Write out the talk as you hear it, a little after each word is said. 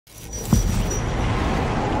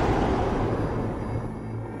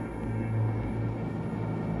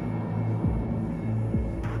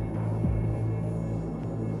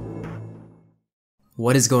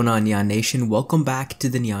What is going on, Neon Nation? Welcome back to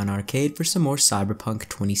the Neon Arcade for some more Cyberpunk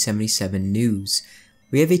 2077 news.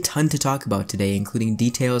 We have a ton to talk about today, including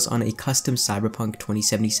details on a custom Cyberpunk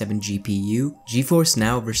 2077 GPU, GeForce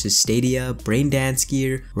Now versus Stadia, Braindance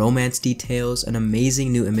Gear, romance details, an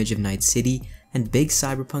amazing new image of Night City, and big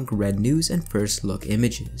Cyberpunk Red news and first look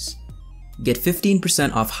images. Get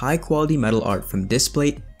 15% off high quality metal art from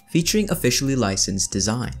Displate, featuring officially licensed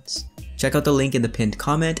designs. Check out the link in the pinned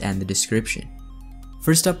comment and the description.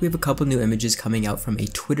 First up, we have a couple new images coming out from a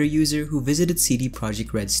Twitter user who visited CD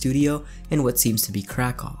Projekt Red studio in what seems to be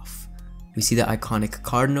Krakow. We see the iconic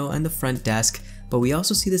Cardinal and the front desk, but we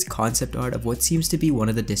also see this concept art of what seems to be one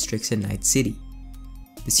of the districts in Night City.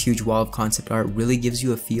 This huge wall of concept art really gives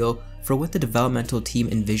you a feel for what the developmental team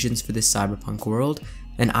envisions for this cyberpunk world,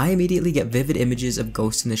 and I immediately get vivid images of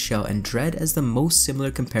Ghost in the Shell and Dread as the most similar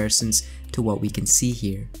comparisons to what we can see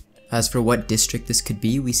here. As for what district this could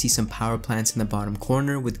be, we see some power plants in the bottom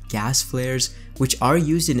corner with gas flares, which are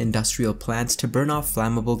used in industrial plants to burn off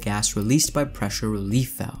flammable gas released by pressure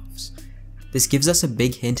relief valves. This gives us a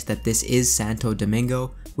big hint that this is Santo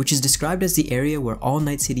Domingo, which is described as the area where all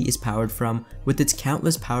Night City is powered from, with its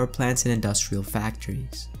countless power plants and industrial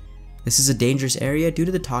factories. This is a dangerous area due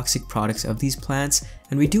to the toxic products of these plants,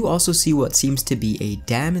 and we do also see what seems to be a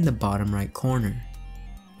dam in the bottom right corner.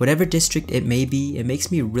 Whatever district it may be, it makes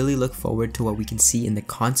me really look forward to what we can see in the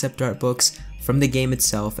concept art books from the game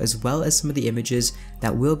itself, as well as some of the images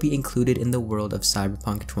that will be included in the world of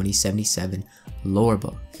Cyberpunk 2077 lore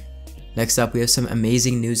book. Next up, we have some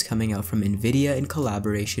amazing news coming out from NVIDIA in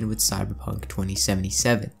collaboration with Cyberpunk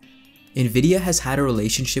 2077. NVIDIA has had a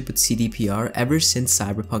relationship with CDPR ever since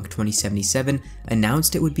Cyberpunk 2077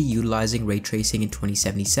 announced it would be utilizing Raytracing in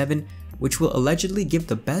 2077, which will allegedly give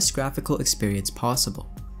the best graphical experience possible.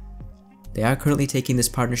 They are currently taking this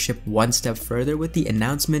partnership one step further with the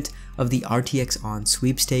announcement of the RTXOn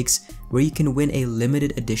Sweepstakes, where you can win a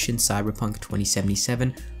limited edition Cyberpunk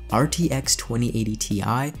 2077 RTX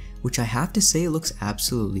 2080Ti, which I have to say looks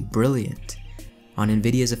absolutely brilliant. On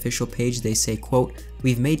NVIDIA's official page they say, quote,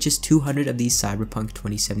 "We've made just 200 of these Cyberpunk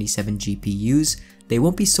 2077 GPUs. They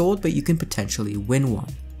won't be sold, but you can potentially win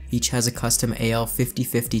one. Each has a custom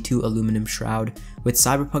AL5052 aluminum shroud with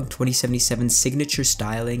Cyberpunk 2077 signature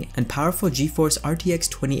styling and powerful GeForce RTX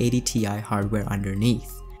 2080Ti hardware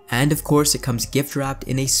underneath. And of course it comes gift wrapped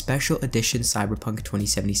in a special edition Cyberpunk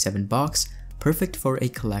 2077 box, perfect for a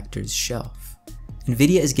collector's shelf."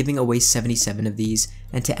 NVIDIA is giving away 77 of these,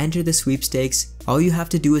 and to enter the sweepstakes, all you have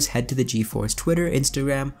to do is head to the GeForce Twitter,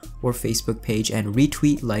 Instagram, or Facebook page and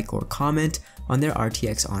retweet, like, or comment on their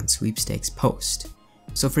RTXOn Sweepstakes post.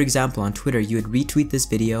 So for example, on Twitter, you would retweet this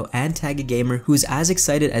video and tag a gamer who's as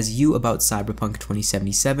excited as you about Cyberpunk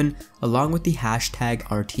 2077, along with the hashtag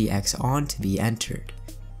RTXOn to be entered.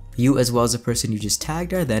 You, as well as the person you just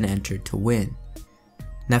tagged, are then entered to win.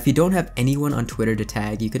 Now if you don't have anyone on Twitter to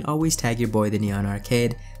tag, you can always tag your boy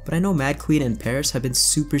TheNeonArcade, but I know Mad Queen and Paris have been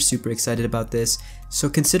super excited about this, so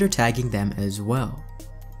consider tagging them as well.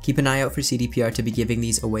 Keep an eye out for CDPR to be giving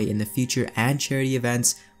these away in the future and charity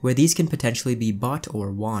events where these can potentially be bought or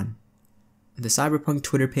won. The Cyberpunk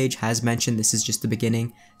Twitter page has mentioned this is just the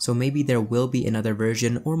beginning, so maybe there will be another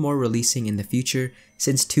version or more releasing in the future,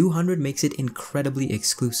 since 200 makes it incredibly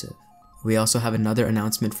exclusive. We also have another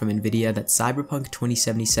announcement from NVIDIA that Cyberpunk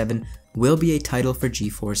 2077 will be a title for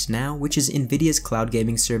GeForce Now, which is NVIDIA's cloud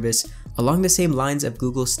gaming service, along the same lines of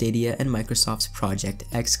Google Stadia and Microsoft's Project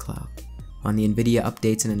xCloud. On the NVIDIA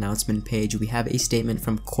updates and announcement page, we have a statement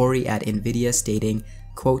from Corey at NVIDIA stating,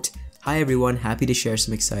 quote, "Hi everyone, happy to share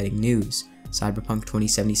some exciting news. Cyberpunk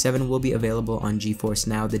 2077 will be available on GeForce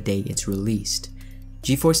Now the day it's released.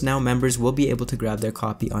 GeForce Now members will be able to grab their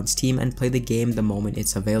copy on Steam and play the game the moment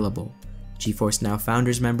it's available. GeForce Now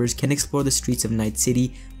Founders members can explore the streets of Night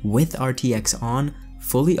City with RTX on,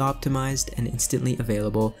 fully optimized and instantly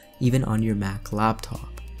available even on your Mac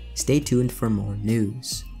laptop. Stay tuned for more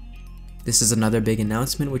news." This is another big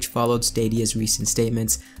announcement which followed Stadia's recent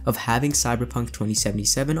statements of having Cyberpunk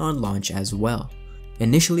 2077 on launch as well.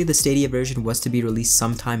 Initially the Stadia version was to be released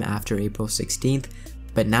sometime after April 16th,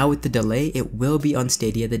 but now with the delay it will be on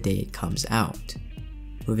Stadia the day it comes out.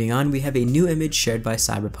 Moving on, we have a new image shared by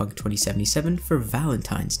Cyberpunk 2077 for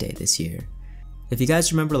Valentine's Day this year. If you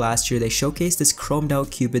guys remember last year, they showcased this chromed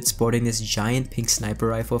out Cupid sporting this giant pink sniper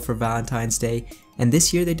rifle for Valentine's Day, and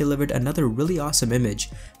this year they delivered another really awesome image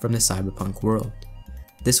from the Cyberpunk world.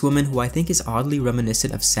 This woman, who I think is oddly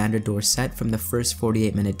reminiscent of Sandra Dorsett from the first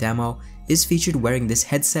 48-minute demo, is featured wearing this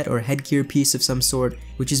headset or headgear piece of some sort,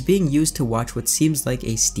 which is being used to watch what seems like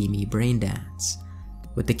a steamy brain dance.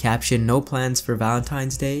 With the caption "No plans for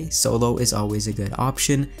Valentine's Day, solo is always a good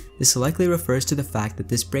option," this likely refers to the fact that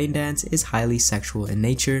this Braindance is highly sexual in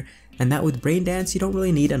nature, and that with Braindance you don't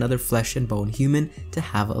really need another flesh and bone human to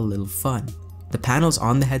have a little fun. The panels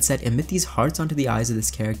on the headset emit these hearts onto the eyes of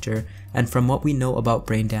this character, and from what we know about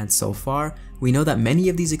Braindance so far, we know that many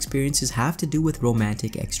of these experiences have to do with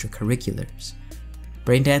romantic extracurriculars.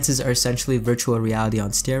 Braindances are essentially virtual reality on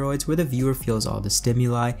steroids where the viewer feels all the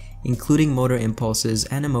stimuli, including motor impulses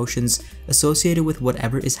and emotions associated with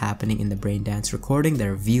whatever is happening in the Braindance recording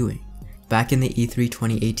they're viewing. Back in the E3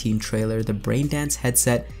 2018 trailer, the Braindance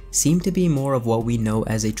headset seemed to be more of what we know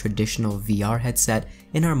as a traditional VR headset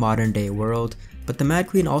in our modern day world, but the Mad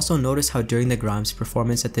Queen also noticed how during the Grimes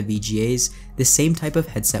performance at the VGAs, the same type of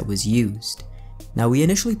headset was used. Now we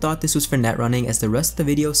initially thought this was for net running as the rest of the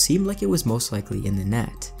video seemed like it was most likely in the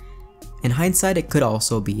net. In hindsight, it could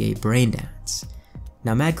also be a Braindance.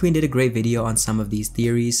 Now Mad Queen did a great video on some of these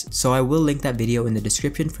theories, so I will link that video in the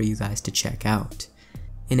description for you guys to check out.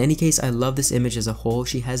 In any case, I love this image as a whole.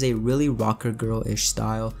 She has a really rocker girl-ish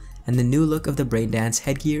style, and the new look of the Braindance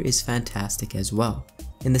headgear is fantastic as well.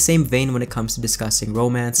 In the same vein when it comes to discussing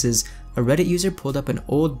romances, a Reddit user pulled up an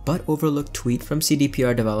old but overlooked tweet from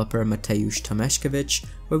CDPR developer Mateusz Tomaszkiewicz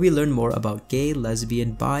where we learn more about gay,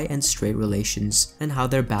 lesbian, bi, and straight relations and how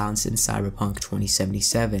they're balanced in Cyberpunk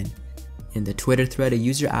 2077. In the Twitter thread, a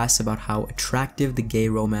user asks about how attractive the gay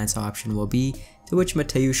romance option will be, to which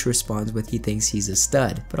Mateusz responds with he thinks he's a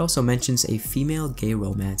stud, but also mentions a female gay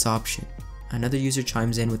romance option. Another user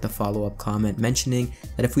chimes in with a follow-up comment mentioning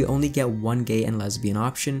that if we only get one gay and lesbian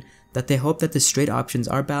option, that they hope that the straight options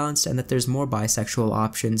are balanced and that there's more bisexual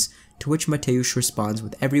options, to which Mateusz responds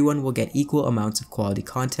with everyone will get equal amounts of quality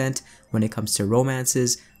content when it comes to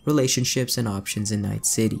romances, relationships, and options in Night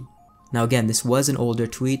City. Now again, this was an older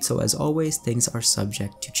tweet, so as always, things are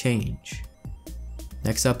subject to change.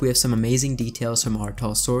 Next up, we have some amazing details from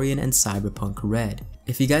RTXOn and Cyberpunk Red.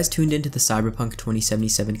 If you guys tuned into the Cyberpunk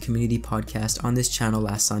 2077 community podcast on this channel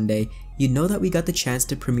last Sunday, you know that we got the chance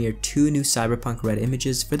to premiere 2 new Cyberpunk Red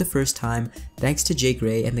images for the first time thanks to Jake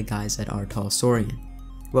Ray and the guys at RTXOn.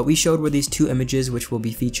 What we showed were these 2 images which will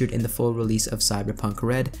be featured in the full release of Cyberpunk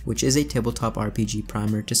Red, which is a tabletop RPG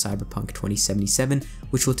primer to Cyberpunk 2077,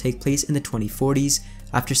 which will take place in the 2040s,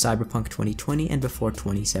 after Cyberpunk 2020 and before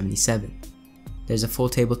 2077. There's a full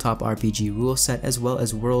tabletop RPG rule set as well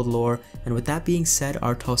as world lore, and with that being said,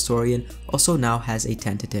 RTXOn also now has a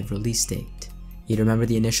tentative release date. You'd remember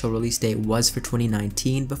the initial release date was for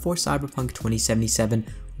 2019 before Cyberpunk 2077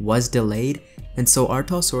 was delayed, and so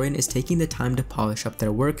RTXOn is taking the time to polish up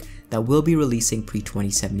their work that will be releasing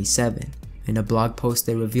pre-2077. In a blog post,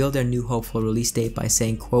 they revealed their new hopeful release date by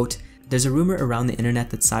saying, quote, "There's a rumor around the internet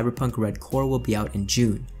that Cyberpunk Red Core will be out in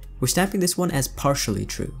June. We're stamping this one as partially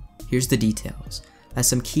true. Here's the details. As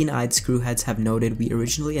some keen-eyed screwheads have noted, we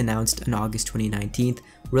originally announced an August 2019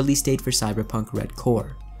 release date for Cyberpunk Red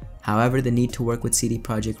Core. However, the need to work with CD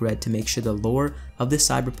Projekt Red to make sure the lore of the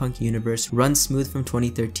Cyberpunk universe runs smooth from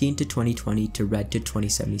 2013 to 2020 to Red to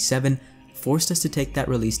 2077 forced us to take that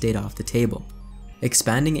release date off the table.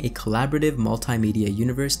 Expanding a collaborative multimedia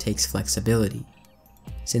universe takes flexibility.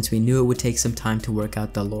 Since we knew it would take some time to work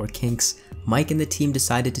out the lore kinks, Mike and the team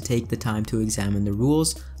decided to take the time to examine the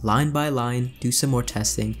rules, line by line, do some more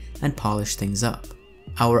testing, and polish things up.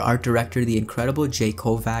 Our art director, the incredible Jay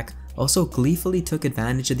Kovac, also gleefully took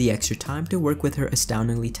advantage of the extra time to work with her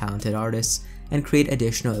astoundingly talented artists and create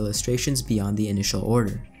additional illustrations beyond the initial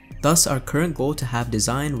order. Thus, our current goal to have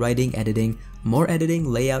design, writing, editing, more editing,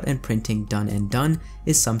 layout, and printing done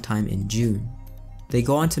is sometime in June. They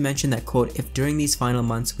go on to mention that, quote, "If during these final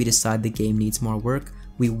months we decide the game needs more work,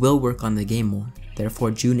 we will work on the game more.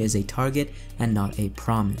 Therefore, June is a target and not a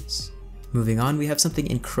promise." Moving on, we have something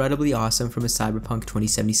incredibly awesome from a Cyberpunk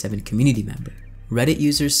 2077 community member. Reddit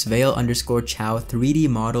user Sveil_Chow 3D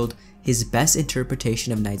modeled his best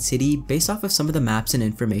interpretation of Night City based off of some of the maps and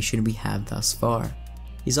information we have thus far.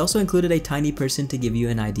 He's also included a tiny person to give you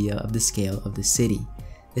an idea of the scale of the city.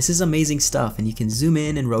 This is amazing stuff, and you can zoom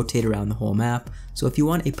in and rotate around the whole map, so if you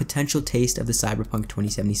want a potential taste of the Cyberpunk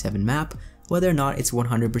 2077 map, whether or not it's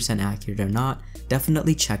 100% accurate or not,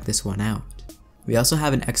 definitely check this one out. We also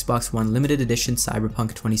have an Xbox One limited edition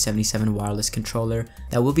Cyberpunk 2077 wireless controller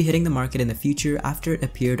that will be hitting the market in the future after it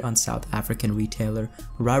appeared on South African retailer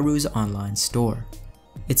Raru's online store.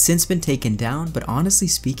 It's since been taken down, but honestly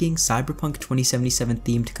speaking, Cyberpunk 2077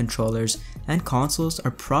 themed controllers and consoles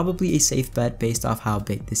are probably a safe bet based off how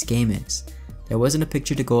big this game is. There wasn't a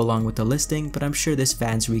picture to go along with the listing, but I'm sure this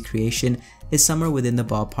fan's recreation is somewhere within the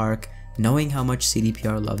ballpark, knowing how much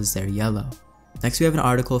CDPR loves their yellow. Next we have an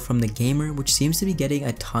article from The Gamer, which seems to be getting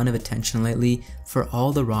a ton of attention lately for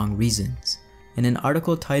all the wrong reasons. In an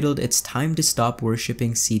article titled "It's Time to Stop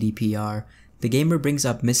Worshipping CDPR", The Gamer brings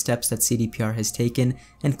up missteps that CDPR has taken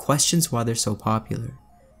and questions why they're so popular.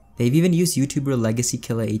 They've even used YouTuber Legacy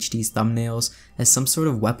Killer HD's thumbnails as some sort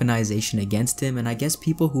of weaponization against him and I guess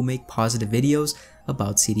people who make positive videos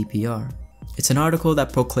about CDPR. It's an article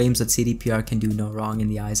that proclaims that CDPR can do no wrong in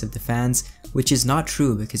the eyes of the fans, which is not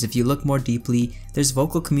true because if you look more deeply, there's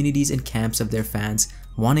vocal communities and camps of their fans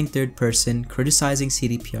wanting third person, criticizing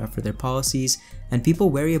CDPR for their policies, and people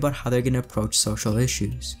wary about how they're going to approach social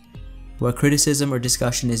issues. Where criticism or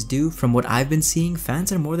discussion is due, from what I've been seeing,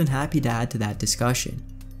 fans are more than happy to add to that discussion.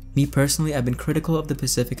 Me personally, I've been critical of the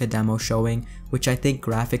Pacifica demo showing, which I think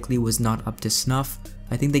graphically was not up to snuff.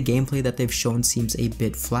 I think the gameplay that they've shown seems a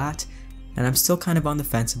bit flat, and I'm still kind of on the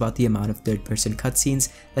fence about the amount of third-person cutscenes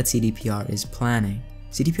that CDPR is planning.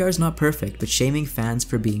 CDPR is not perfect, but shaming fans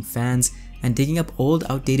for being fans and digging up old,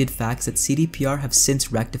 outdated facts that CDPR have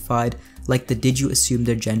since rectified, like the "did you assume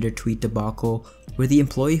their gender" tweet debacle, where the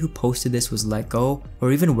employee who posted this was let go,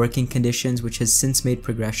 or even working conditions, which has since made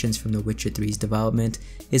progressions from The Witcher 3's development,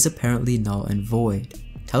 is apparently null and void.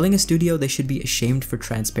 Telling a studio they should be ashamed for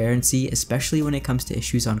transparency, especially when it comes to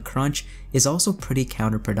issues on crunch, is also pretty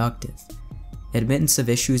counterproductive. Admittance of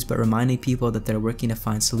issues but reminding people that they're working to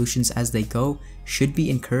find solutions as they go should be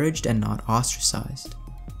encouraged and not ostracized.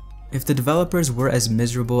 If the developers were as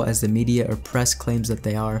miserable as the media or press claims that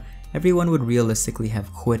they are, everyone would realistically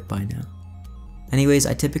have quit by now. Anyways,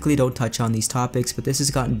 I typically don't touch on these topics, but this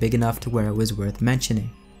has gotten big enough to where it was worth mentioning.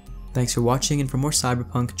 Thanks for watching, and for more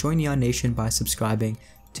Cyberpunk, join Neon Nation by subscribing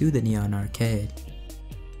to the Neon Arcade.